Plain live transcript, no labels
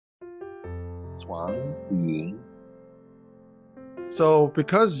双赢. So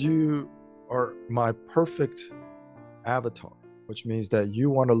because you are my perfect avatar, which means that you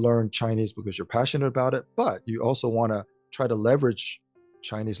want to learn Chinese because you're passionate about it, but you also want to try to leverage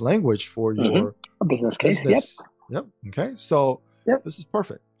Chinese language for your A business case. business. Yep. Okay. So this is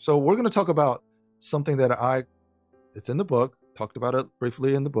perfect. So we're going to talk about something that it's in the book, talked about it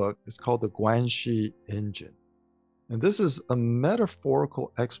briefly in the book. It's called the GUANXI engine. And this is a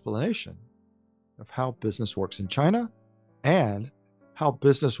metaphorical explanation of how business works in China and how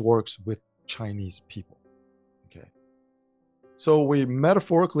business works with Chinese people. Okay. So we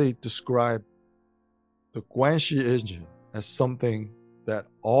metaphorically describe the GUANXI engine as something that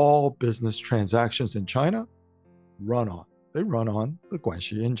all business transactions in China run on. They run on the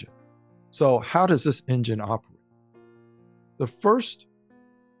GUANXI engine. So how does this engine operate? The first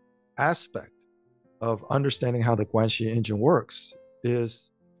aspect of understanding how the GUANXI engine works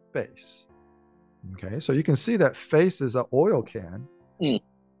is face. Okay, so you can see that face is an oil can,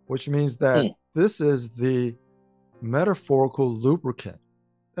 which means that this is the metaphorical lubricant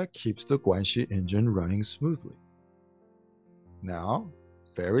that keeps the GUANXI engine running smoothly. Now,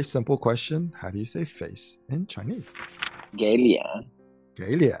 very simple question. How do you say face in Chinese? 给脸.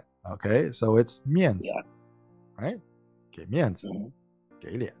 给脸. Okay, so it's 面子, right? 给面子,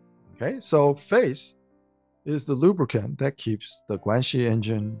 给脸. Okay, so face is the lubricant that keeps the GUANXI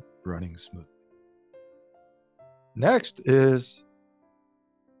engine running smoothly. Next is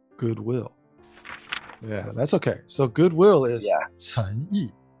goodwill. Yeah, that's okay. So goodwill is 诚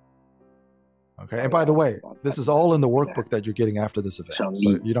意. Okay, and by the way, this is all in the workbook that you're getting after this event.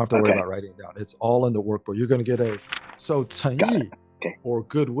 So you don't have to worry about writing it down. It's all in the workbook. You're going to get so 诚意 or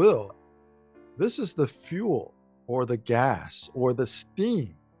goodwill, this is the fuel or the gas or the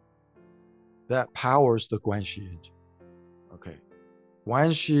steam that powers the GUANXI engine. Okay,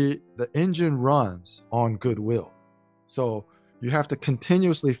 GUANXI, the engine runs on goodwill. So you have to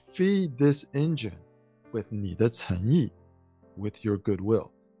continuously feed this engine with 你的诚意, with your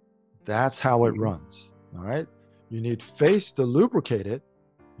goodwill. That's how it runs. All right. You need face to lubricate it.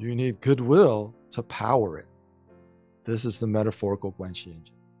 You need goodwill to power it. This is the metaphorical GUANXI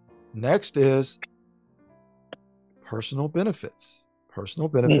engine. Next is personal benefits. Personal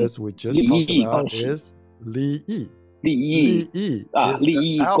benefits we just talked about is 利益. 利益 is 利 the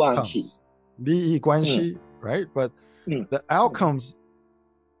益关系. outcomes. 利益关系, right? But the outcomes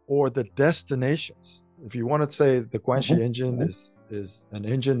or the destinations. If you want to say the GUANXI engine is an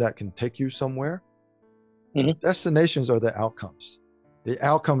engine that can take you somewhere, destinations are the outcomes. The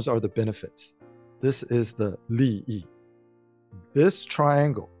outcomes are the benefits. This is the 利益. This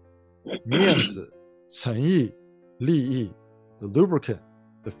triangle, 面子, 诚意, 利益, the lubricant,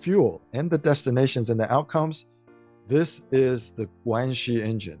 the fuel, and the destinations and the outcomes, this is the GUANXI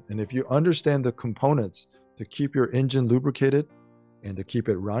engine. And if you understand the components to keep your engine lubricated and to keep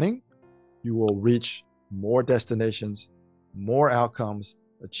it running, you will reach more destinations, more outcomes,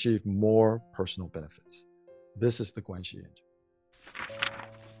 achieve more personal benefits. This is the GUANXI engine.